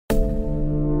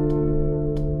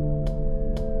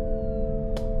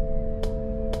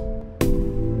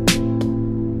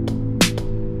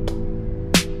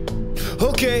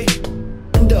Okay.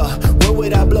 Where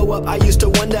would I blow up? I used to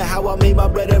wonder how I made my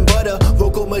bread and butter.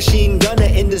 Vocal machine gunner,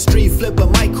 industry flipper,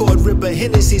 mic cord ripper,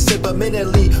 Hennessy sipper,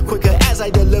 minutely quicker as I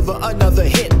deliver another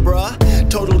hit, bruh.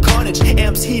 Total carnage,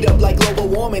 amps heat up like global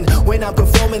warming. When I'm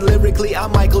performing lyrically,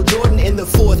 I'm Michael Jordan in the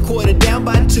fourth quarter, down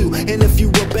by 2. And if you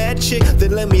a bad chick,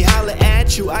 then let me holler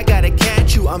at you. I gotta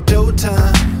catch you, I'm dough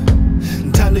time.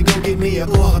 Time to go get me a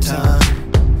war time.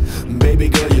 Baby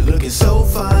girl, you're looking so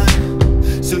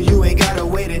fine, so you ain't gotta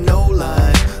wait in no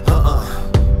line.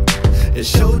 It's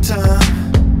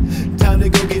showtime. Time to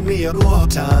go get me a war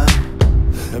time.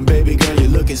 And baby girl, you're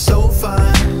looking so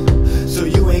fine, so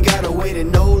you ain't gotta wait in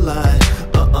no line.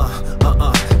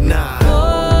 Nah.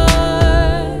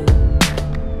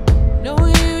 No,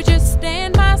 you just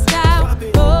stand my style.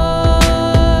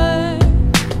 Boy,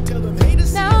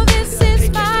 now this is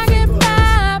my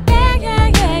goodbye.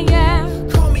 Yeah.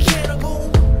 Call me Cannibal.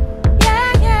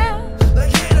 Yeah.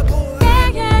 Like Hannibal.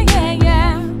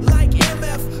 Yeah. Like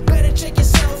MF. Better check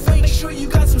yourself. Make sure you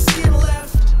got some skin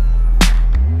left.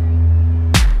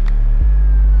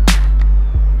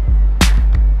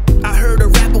 I heard a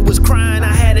rapper was crying,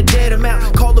 I had to dead him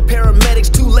out. Call the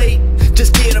paramedics, too late,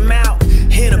 just get him out.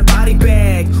 In a body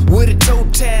bag, with a toe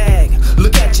tag.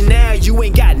 Look at you now, you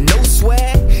ain't got no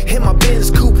swag. In my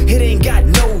Benz coupe, it ain't got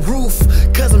no roof.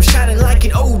 Cause I'm shining like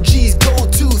an OG's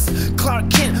gold tooth. Clark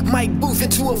Kent, Mike Booth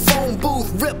into a phone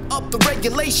booth. Rip up the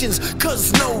regulations,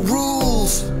 cause no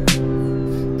rules.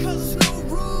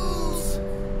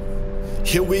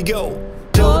 Here we go,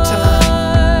 dough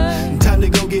time. Time to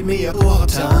go get me a war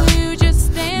time. No, you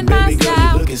just stand my Baby girl,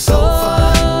 style. you looking so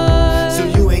fine, so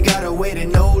you ain't gotta wait in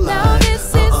no line. Now this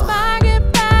is my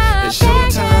goodbye. It's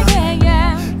showtime.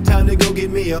 Yeah. Time to go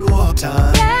get me a war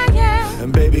time. Yeah.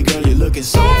 And baby girl, you looking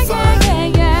so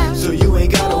fine, Yeah. so you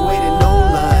ain't gotta wait in no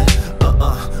line.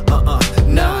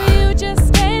 Nah. No, you just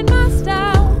stand my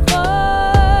style.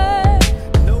 Boy,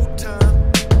 No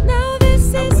time. now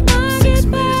this is my 6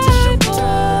 minutes to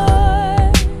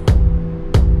goodbye.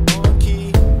 Boy, On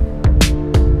key.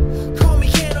 Call me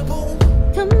Cannibal.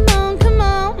 come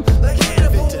on. Like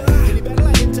Hannibal.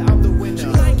 I'm the winner.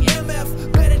 Like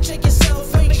MF. Better check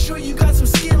yourself. Make sure you got some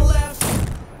skin left.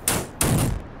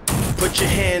 Put your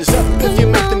hands up if you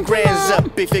make them grands up.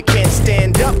 If you can't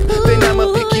stand up, then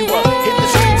I'ma pick you up. Hit the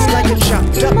streets like a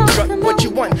chopped up truck. What you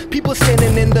want? People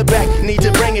standing in the back need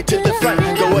to bring it to the front.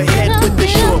 Go ahead with the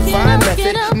surefire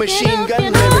method. Machine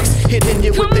gun lyrics, hitting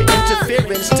you with the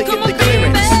interference to get the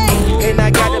clearance. And I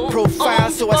got a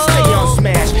profile, so I stay on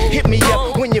smash. Hit me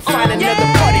up when you find another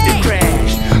party to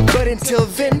crash. But until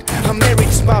then, I'm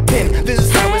married to my pen. This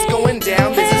is how it's going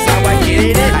down. This is how I get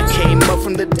it in. I came up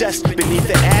from the dust beneath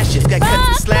the ashes. Got cuts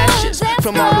and slashes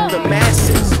from all of the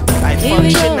masses. I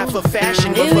function not for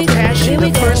fashion, but for passion.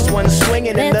 The first one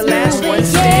swinging and the last one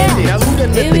standing. Now who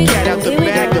done let the cat out the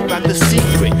bag about the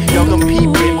secret? Y'all gon' peep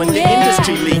it when the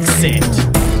industry leaks it.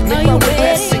 Make my way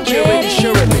past security,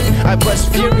 surely I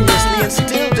bust furiously and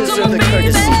still deserve the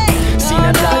courtesy.